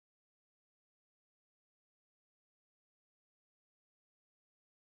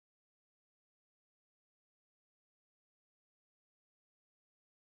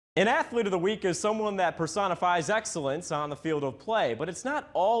An athlete of the week is someone that personifies excellence on the field of play, but it's not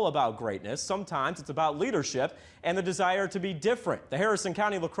all about greatness. Sometimes it's about leadership and the desire to be different. The Harrison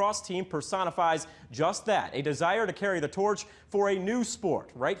County lacrosse team personifies just that, a desire to carry the torch for a new sport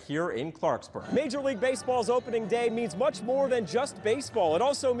right here in Clarksburg. Major League Baseball's opening day means much more than just baseball. It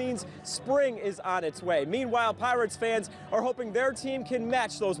also means spring is on its way. Meanwhile, Pirates fans are hoping their team can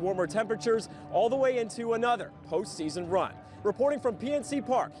match those warmer temperatures all the way into another postseason run. Reporting from PNC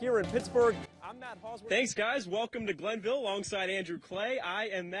Park here in Pittsburgh, I'm Matt Hauswirth. Thanks, guys. Welcome to Glenville alongside Andrew Clay. I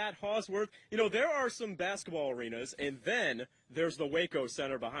am Matt Hauswirth. You know, there are some basketball arenas, and then there's the Waco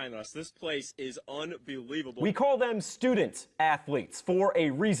Center behind us. This place is unbelievable. We call them student athletes for a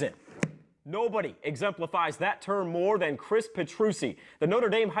reason. Nobody exemplifies that term more than Chris Petrucci. The Notre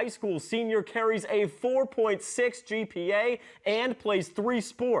Dame High School senior carries a 4.6 GPA and plays 3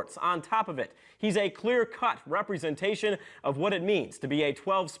 sports on top of it. He's a clear-cut representation of what it means to be a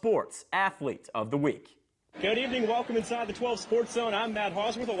 12 Sports Athlete of the Week. Good evening. Welcome inside the 12 Sports Zone. I'm Matt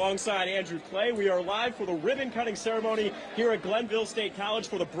Hauswirth alongside Andrew Clay. We are live for the ribbon-cutting ceremony here at Glenville State College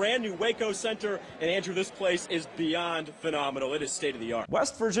for the brand-new Waco Center. And, Andrew, this place is beyond phenomenal. It is state-of-the-art.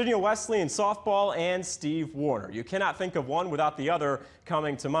 West Virginia Wesleyan softball and Steve Warner. You cannot think of one without the other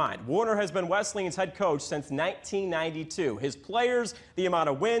coming to mind. Warner has been Wesleyan's head coach since 1992. His players, the amount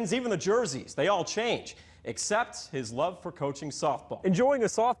of wins, even the jerseys, they all change, except his love for coaching softball. Enjoying a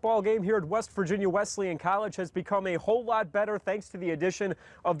softball game here at West Virginia Wesleyan College has become a whole lot better thanks to the addition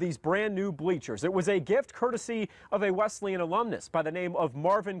of these brand new bleachers. It was a gift courtesy of a Wesleyan alumnus by the name of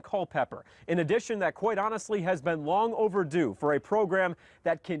Marvin Culpepper. An addition that quite honestly has been long overdue for a program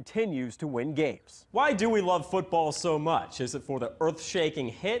that continues to win games. Why do we love football so much? Is it for the earth-shaking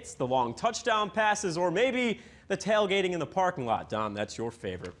hits, the long touchdown passes, or maybe the tailgating in the parking lot? Don, that's your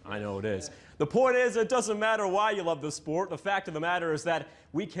favorite. I know it is. The point is, it doesn't matter why you love the sport. The fact of the matter is that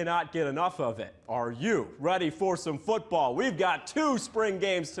we cannot get enough of it. Are you ready for some football? We've got 2 spring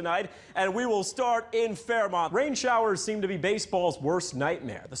games tonight, and we will start in Fairmont. Rain showers seem to be baseball's worst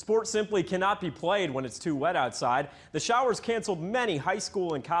nightmare. The sport simply cannot be played when it's too wet outside. The showers canceled many high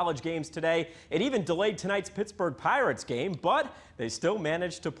school and college games today. It even delayed tonight's Pittsburgh Pirates game, but they still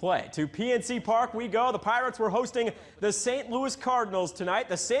managed to play. To PNC Park we go. The Pirates were hosting the St. Louis Cardinals tonight,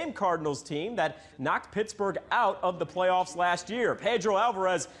 the same Cardinals team that knocked Pittsburgh out of the playoffs last year. Pedro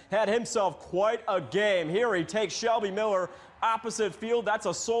Alvarez had himself quite a game. Here he takes Shelby Miller opposite field. That's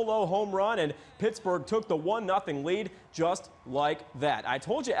a solo home run, and Pittsburgh took the 1-0 lead just like that. I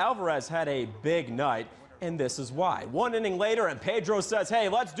told you Alvarez had a big night, and this is why. 1 inning later, and Pedro says, hey,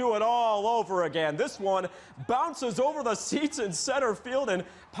 let's do it all over again. This one bounces over the seats in center field and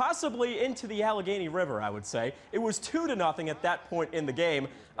possibly into the Allegheny River, I would say. It was 2-0 at that point in the game.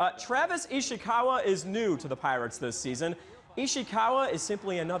 Travis Ishikawa is new to the Pirates this season. Ishikawa is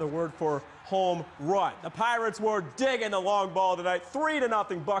simply another word for home run. The Pirates were digging the long ball tonight.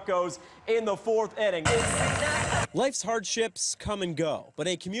 3-0 Buccos in the 4th inning. Life's hardships come and go, but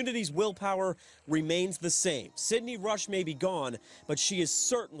a community's willpower remains the same. Sydney Rush may be gone, but she is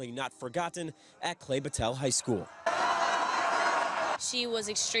certainly not forgotten at Clay Battelle High School. She was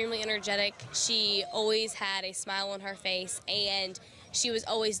extremely energetic. She always had a smile on her face, and she was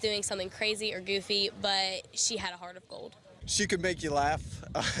always doing something crazy or goofy, but she had a heart of gold. She could make you laugh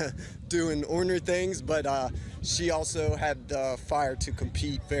doing ornery things, but she also had the fire to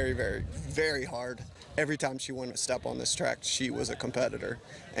compete very, very, very hard. Every time she went a step on this track, she was a competitor,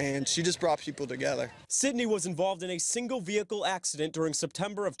 and she just brought people together. Sydney was involved in a single vehicle accident during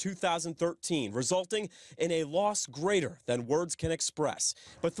September of 2013, resulting in a loss greater than words can express.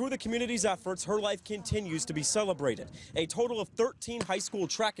 But through the community's efforts, her life continues to be celebrated. A total of 13 high school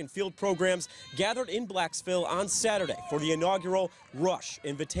track and field programs gathered in Blacksville on Saturday for the inaugural Rush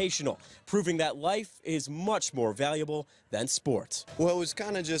Invitational, proving that life is much more valuable than sports. Well, it was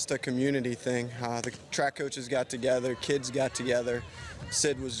kind of just a community thing. The track coaches got together, kids got together.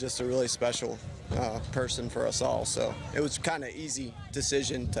 Sid was just a really special person for us all, so it was kind of easy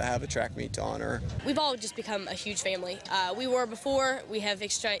decision to have a track meet to honor her. We've all just become a huge family. We were before. We have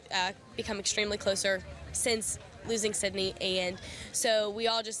become extremely closer since losing Sydney, and so we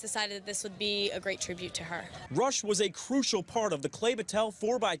all just decided that this would be a great tribute to her. Rush was a crucial part of the Clay Battelle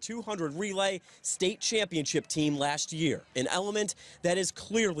 4x200 relay state championship team last year, an element that is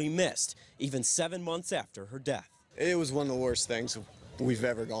clearly missed, even 7 months after her death. It was one of the worst things we've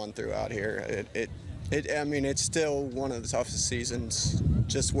ever gone through out here. I mean, it's still one of the toughest seasons.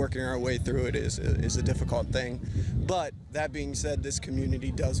 Just working our way through it is a difficult thing. But that being said, this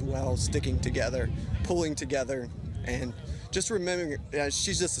community does well sticking together, pulling together, and just remembering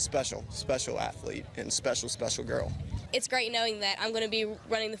she's just a special athlete and special girl. it's great knowing that I'm going to be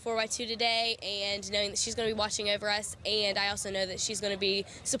running the 4x2 today and knowing that she's going to be watching over us, and I also know that she's going to be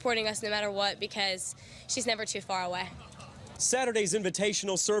supporting us no matter what because she's never too far away. Saturday's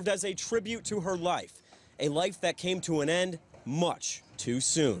Invitational served as a tribute to her life, a life that came to an end much too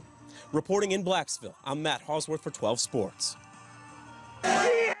soon. Reporting in Blacksville, I'm Matt Hauswirth for 12 Sports.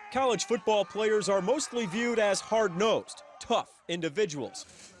 College football players are mostly viewed as hard-nosed, tough individuals,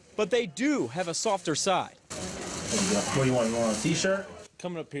 but they do have a softer side. What do you want? You want a T-shirt?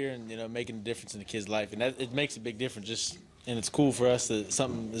 Coming up here and making a difference in the kid's life, and it makes a big difference. And it's cool for us that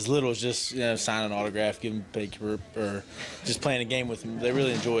something as little as just sign an autograph, give them a picture, or just playing a game with them. They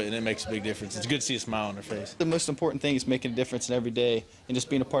really enjoy it, and it makes a big difference. It's good to see a smile on their face. The most important thing is making a difference in every day, and just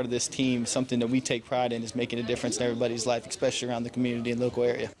being a part of this team. Something that we take pride in is making a difference in everybody's life, especially around the community and local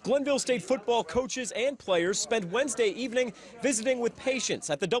area. Glenville State football coaches and players spent Wednesday evening visiting with patients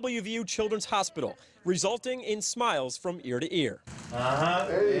at the WVU Children's Hospital, resulting in smiles from ear to ear.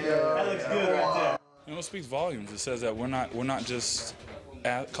 There you go. That looks good right there. It speaks volumes. It says that we're not just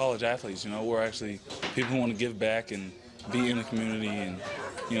college athletes. We're actually people who want to give back and be in the community and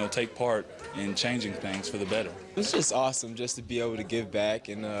take part in changing things for the better. It's just awesome just to be able to give back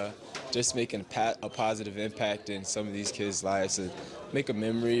and just making a positive impact in some of these kids' lives, to make a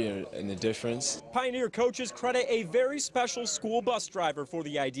memory and a difference. Pioneer coaches credit a very special school bus driver for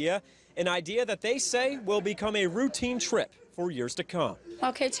the idea, an idea that they say will become a routine trip for years to come.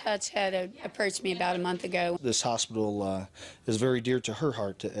 Well, Coach Hutch had approached me about a month ago. This hospital is very dear to her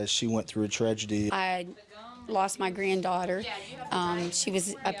heart as she went through a tragedy. I lost my granddaughter. She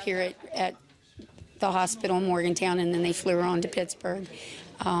was up here at the hospital in Morgantown, and then they flew her on to Pittsburgh.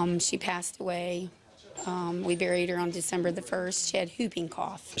 She passed away. We buried her on December the 1st. She had whooping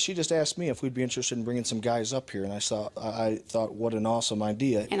cough. She just asked me if we'd be interested in bringing some guys up here, and I thought, what an awesome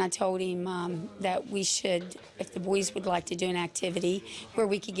idea. And I told him that we should, if the boys would like to do an activity where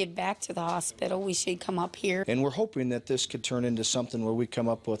we could give back to the hospital, we should come up here. And we're hoping that this could turn into something where we come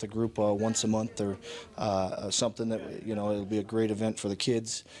up with a group once a month, or something that, it'll be a great event for the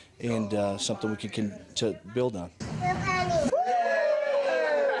kids, and something we can to build on.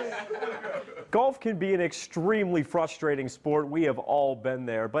 Golf can be an extremely frustrating sport. We have all been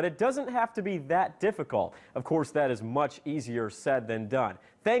there, but it doesn't have to be that difficult. Of course, that is much easier said than done.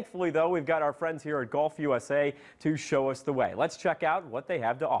 Thankfully, though, we've got our friends here at Golf USA to show us the way. Let's check out what they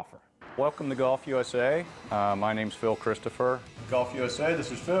have to offer. Welcome to Golf USA. My name's Phil Christopher. Golf USA, this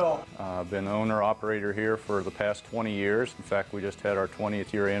is Phil. I've been owner-operator here for the past 20 years. In fact, we just had our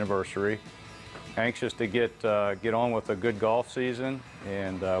 20th year anniversary. Anxious to get on with a good golf season,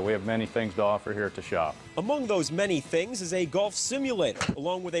 and we have many things to offer here at the shop. Among those many things is a golf simulator,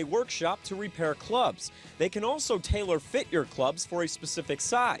 along with a workshop to repair clubs. They can also tailor fit your clubs for a specific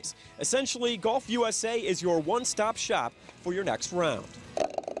size. Essentially, Golf USA is your one-stop shop for your next round.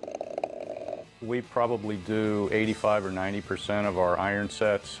 We probably do 85 or 90% of our iron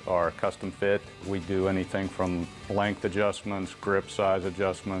sets are custom fit. We do anything from length adjustments, grip size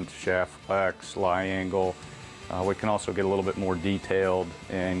adjustments, shaft flex, lie angle. We can also get a little bit more detailed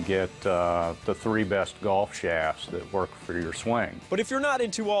and get the 3 best golf shafts that work for your swing. But if you're not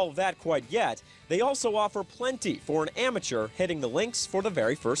into all of that quite yet, they also offer plenty for an amateur hitting the links for the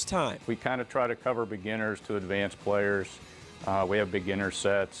very first time. We kind of try to cover beginners to advanced players. We have beginner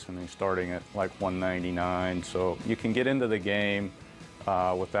sets, starting at like $199, so you can get into the game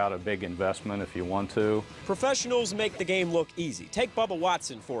without a big investment if you want to. Professionals make the game look easy. Take Bubba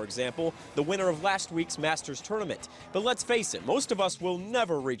Watson, for example, the winner of last week's Masters tournament. But let's face it, most of us will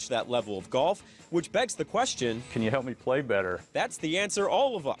never reach that level of golf, which begs the question, can you help me play better? That's the answer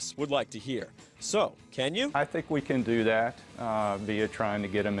all of us would like to hear. So, can you? I think we can do that via trying to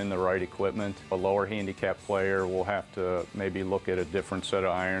get them in the right equipment. A lower handicap player will have to maybe look at a different set of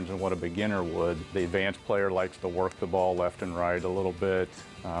irons than what a beginner would. The advanced player likes to work the ball left and right a little bit,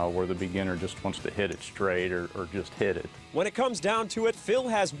 where the beginner just wants to hit it straight or just hit it. When it comes down to it, Phil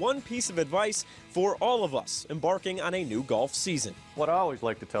has one piece of advice for all of us embarking on a new golf season. What I always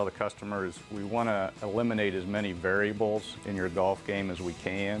like to tell the customer is we want to eliminate as many variables in your golf game as we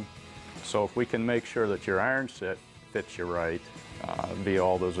can. So if we can make sure that your iron set fits you right via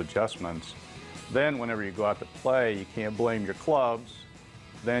all those adjustments, then whenever you go out to play, you can't blame your clubs.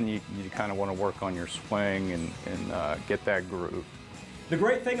 Then you kind of want to work on your swing and get that groove. The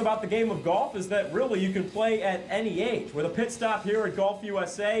great thing about the game of golf is that really you can play at any age. With a pit stop here at Golf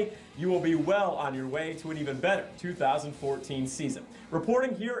USA, you will be well on your way to an even better 2014 season.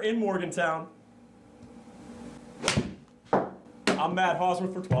 Reporting here in Morgantown, I'm Matt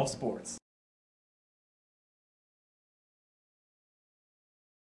Hauswirth for 12 Sports.